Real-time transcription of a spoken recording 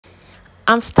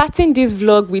I'm starting this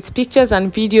vlog with pictures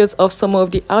and videos of some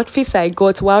of the outfits I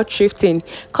got while thrifting,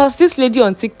 cause this lady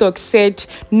on TikTok said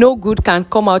no good can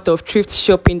come out of thrift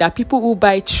shopping, that people who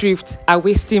buy thrift are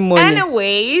wasting money.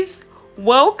 Anyways,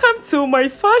 welcome to my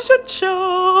fashion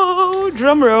show.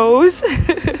 Drum rolls.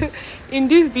 In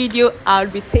this video, I'll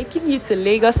be taking you to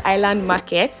Lagos Island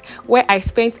Market, where I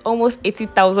spent almost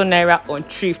 80,000 naira on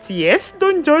thrift. Yes,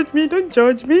 don't judge me, don't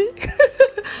judge me.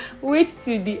 Wait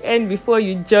till the end before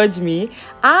you judge me.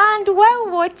 And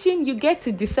while watching, you get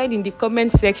to decide in the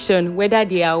comment section whether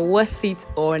they are worth it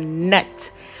or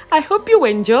not. I hope you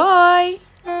enjoy.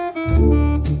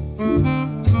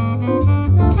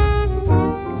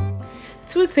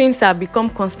 Two things have become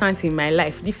constant in my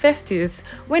life. The first is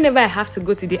whenever I have to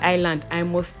go to the island, I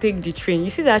must take the train.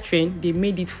 You see that train? They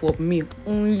made it for me,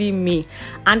 only me.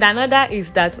 And another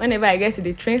is that whenever I get to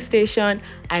the train station,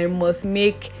 I must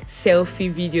make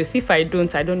selfie videos. If I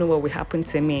don't know what will happen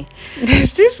to me.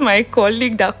 There's this my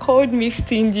colleague that called me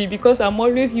stingy because I'm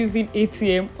always using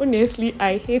ATM. Honestly,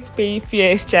 I hate paying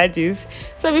PS charges.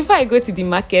 So before I go to the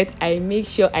market, I make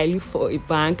sure I look for a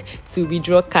bank to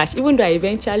withdraw cash, even though I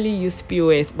eventually used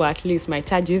POS, but at least my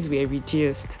charges were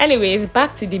reduced. Anyways,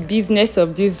 back to the business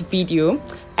of this video.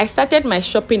 I started my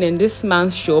shopping in this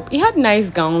man's shop. He had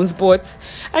nice gowns, but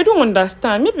I don't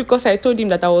understand. Maybe because I told him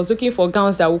that I was looking for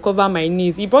gowns that will cover my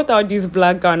knees. He brought out this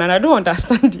black gown and I don't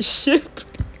understand the shape.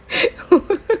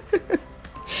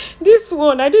 This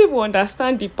one, I don't even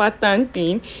understand the pattern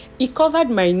thing. It covered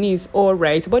my knees all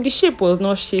right, but the shape was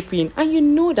not shaping. And you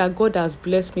know that God has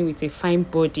blessed me with a fine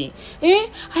body. I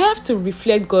have to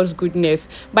reflect God's goodness.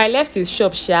 But I left his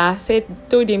shop,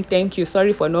 told him thank you,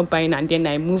 sorry for not buying, and then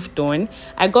I moved on.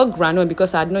 I got granola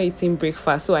because I had not eaten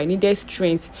breakfast, so I needed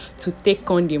strength to take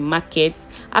on the market.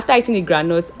 After eating the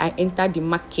granola, I entered the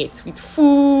market with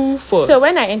full force. So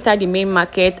when I entered the main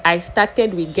market, I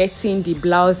started with getting the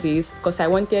blouses because I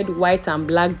wanted white and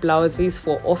black blouses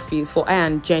for office for I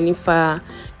and Jennifer.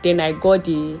 Then I got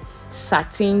the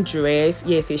satin dress,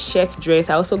 yes, a shirt dress.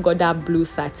 I also got that blue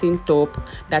satin top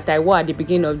that I wore at the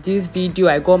beginning of this video.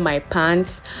 I got my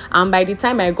pants, and by the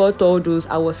time I got all those,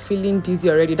 I was feeling dizzy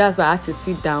already. That's why I had to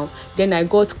sit down. Then I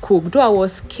got Coke, though I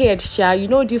was scared. You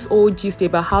know this old gist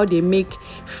about how they make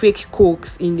fake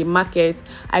Cokes in the market.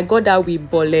 I got that with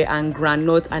bole and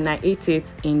granite, and I ate it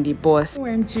in the bus.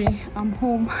 OMG, I'm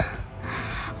home.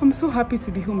 I'm so happy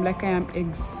to be home. Like, I am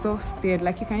exhausted.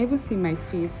 Like, you can even see my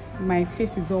face. My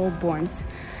face is all burnt.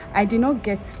 I did not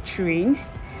get train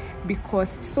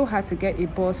because it's so hard to get a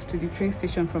bus to the train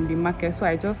station from the market, so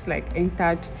I just like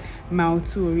entered Mile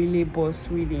 2 relay bus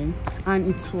really, and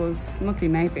it was not a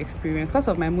nice experience because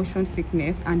of my motion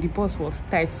sickness, and the bus was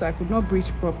tight, so I could not breathe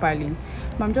properly.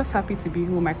 But I'm just happy to be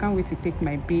home. I can't wait to take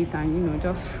my bath and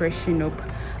just freshen up.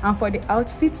 And for the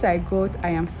outfits I got, I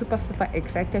am super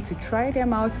excited to try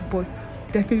them out, but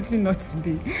definitely not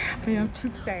today. I am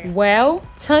too tired. Well,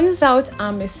 turns out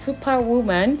I'm a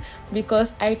superwoman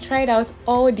because I tried out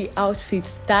all the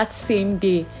outfits that same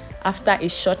day after a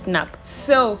short nap.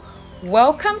 So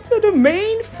welcome to the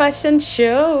main fashion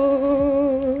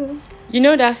show. You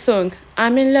know that song,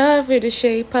 I'm in love with the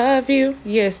shape of you?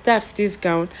 Yes, that's this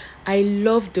gown. I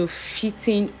love the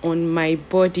fitting on my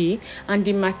body, and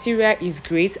the material is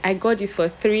great. I got this for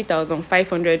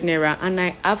 3,500 naira, and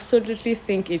I absolutely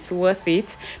think it's worth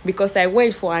it because I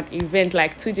went for an event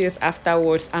like 2 days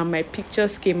afterwards, and my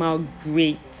pictures came out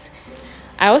great.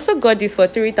 I also got this for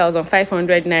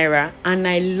 3,500 naira, and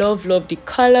I love the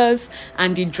colors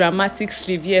and the dramatic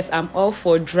sleeve. Yes, I'm all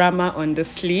for drama on the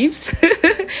sleeves.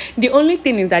 The only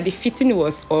thing is that the fitting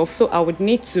was off, so I would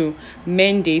need to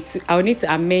mend it. I would need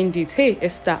to amend it. Hey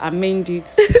Esther, amend it.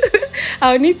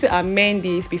 I would need to amend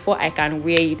this before I can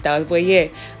wear it out. But yeah,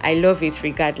 I love it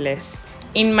regardless.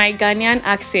 In my Ghanaian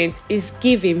accent, it's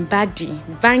giving body,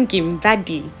 banging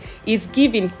body. It's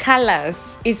giving colors.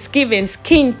 It's giving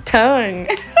skin tone.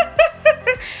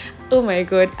 Oh my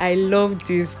God, I love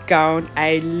this gown.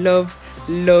 I love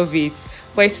it.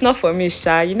 But it's not for me,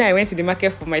 Sha. I went to the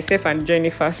market for myself and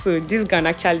Jennifer, so this gown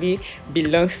actually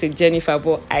belongs to Jennifer,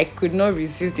 but I could not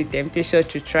resist the temptation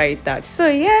to try it out. So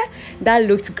yeah, that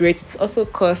looked great. It also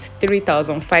cost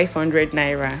 3,500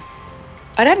 naira.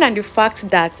 Other than the fact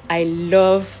that I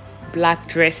love black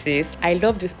dresses, I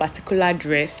love this particular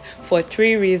dress for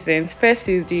 3 reasons. First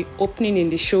is the opening in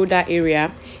the shoulder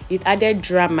area. It added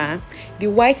drama. The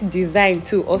white design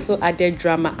too also added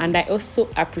drama, and I also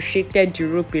appreciated the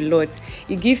rope a lot.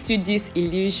 It gives you this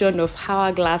illusion of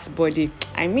hourglass body.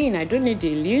 I mean, I don't need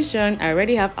the illusion. I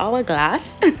already have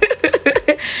hourglass.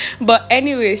 But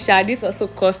anyway, Sha, this also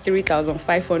cost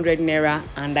 3,500 naira,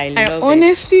 and I love it. I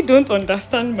honestly don't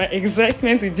understand my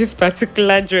excitement with this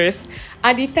particular dress.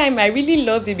 At the time, I really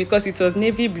loved it because it was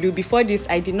navy blue. Before this,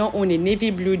 I did not own a navy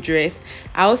blue dress.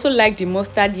 I also liked the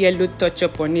mustard yellow touch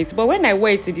up on it. But when I wore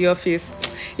it to the office,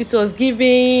 it was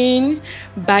giving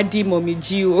baddie mommy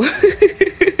Gio.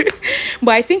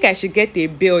 But I think I should get a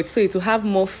belt so it will have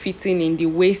more fitting in the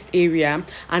waist area,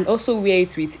 and also wear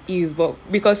it with ease. But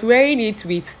because wearing it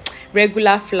with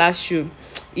regular flat shoe,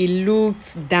 it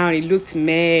looked down, it looked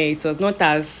meh, it was not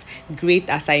as great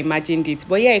as I imagined it.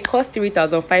 But yeah, it cost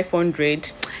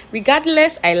 3,500.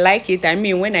 Regardless, I like it. I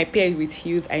mean, when I pair it with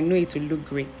heels, I know it will look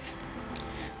great.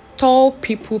 Tall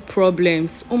people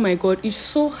problems. Oh my god, it's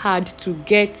so hard to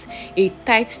get a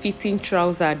tight fitting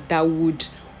trouser that would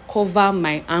cover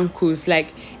my ankles.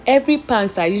 Like, every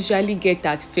pants I usually get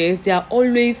at first, they are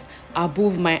always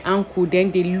above my ankle, then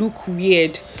they look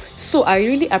weird. So I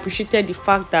really appreciated the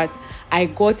fact that I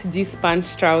got this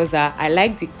pants trouser. I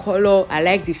like the color, I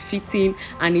like the fitting,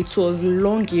 and it was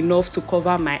long enough to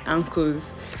cover my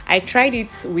ankles. I tried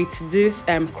it with this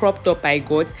crop top I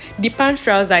got. The pants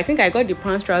trouser, I think I got the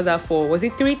pants trouser for, was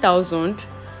it 3,000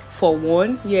 for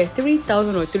one? Yeah,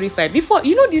 3,000 or 3,500. Before,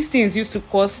 you know, these things used to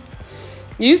cost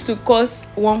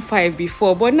 1,500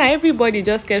 before, but now everybody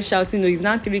just kept shouting, no, it's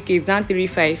not 3K, it's not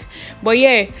 3,500. But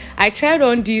yeah, I tried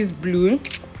on this blue.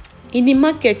 In the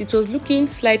market, it was looking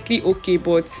slightly okay,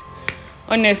 but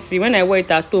honestly, when I wore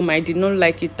it at home, I did not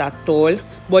like it at all.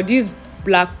 But this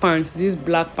black pants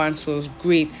was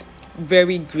great,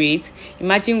 very great.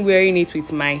 Imagine wearing it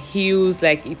with my heels,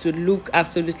 like it would look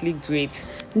absolutely great.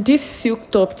 This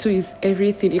silk top too is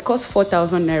everything. It costs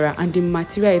 4,000 naira, and the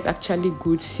material is actually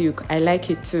good silk. I like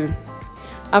it too.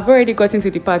 I've already gotten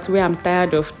to the part where I'm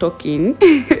tired of talking.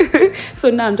 So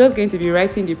now I'm just going to be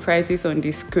writing the prices on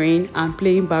the screen and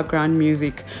playing background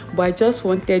music. But I just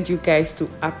wanted you guys to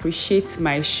appreciate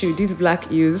my shoe, these black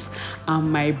heels,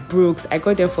 and my brogues. I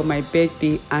got them for my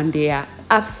birthday and they are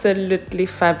absolutely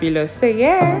fabulous. So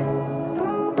yeah.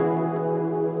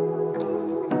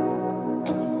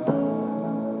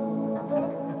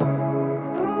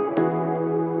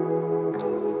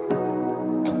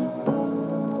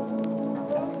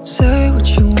 Say what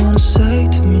you wanna say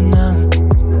to me now.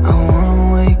 I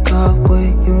wanna wake up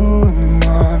with you in the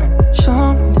morning.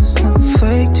 Show me there's nothing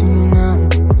fake to me now.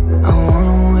 I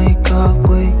wanna wake up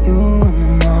with you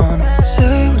in the morning.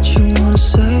 Say what you wanna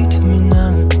say to me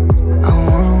now. I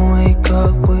wanna wake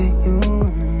up with you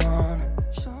in the morning.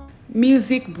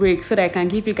 Music break so that I can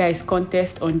give you guys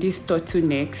context on this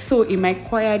turtleneck. So in my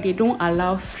choir, they don't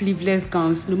allow sleeveless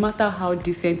gowns, no matter how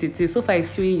decent it is. So far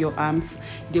it's showing your arms,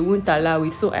 they won't allow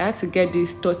it. So I had to get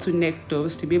these turtleneck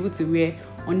tops to be able to wear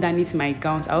underneath my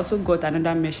gowns. I also got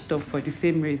another mesh top for the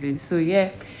same reason. So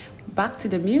yeah, back to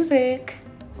the music.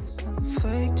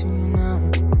 Fake to me now.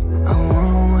 I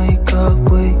wanna wake up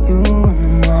with you in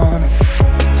the morning.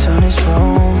 Turn this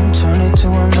room, turn it to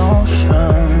an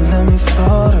ocean. Let me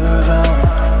float around.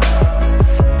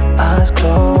 Eyes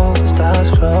closed,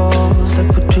 like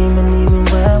we're dreaming even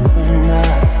when we're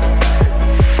not.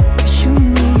 But you and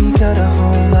me got a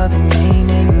whole other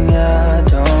meaning, I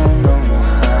don't know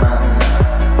how.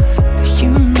 You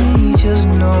and me just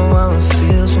know how it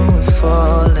feels when we're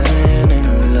falling in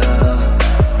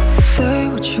love. Say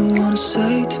what you wanna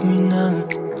say to me now.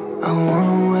 I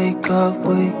wanna wake up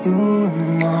with you in the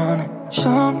morning.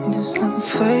 Show me there's nothing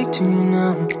fake to me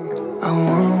now. I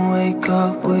wanna wake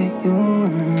up with you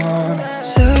in the morning.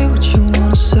 Say what you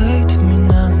wanna say to me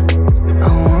now. I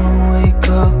wanna wake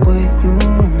up with you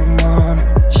in the morning.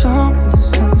 Show me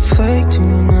there's nothing fake to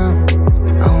me now.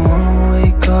 I wanna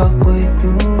wake up with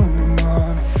you in the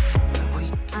morning.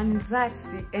 And that's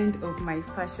the end of my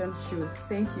fashion show.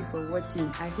 Thank you for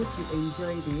watching. I hope you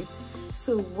enjoyed it.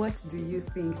 So what do you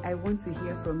think? I want to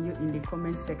hear from you in the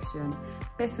comment section.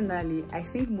 Personally, I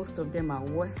think most of them are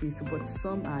worth it, but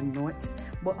some are not.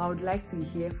 But I would like to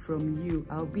hear from you.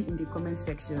 I'll be in the comment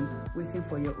section waiting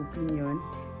for your opinion.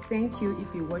 Thank you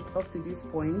if you watched up to this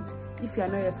point. If you are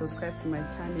not yet subscribed to my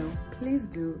channel, please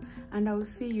do. And I will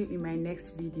see you in my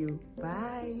next video.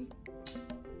 Bye.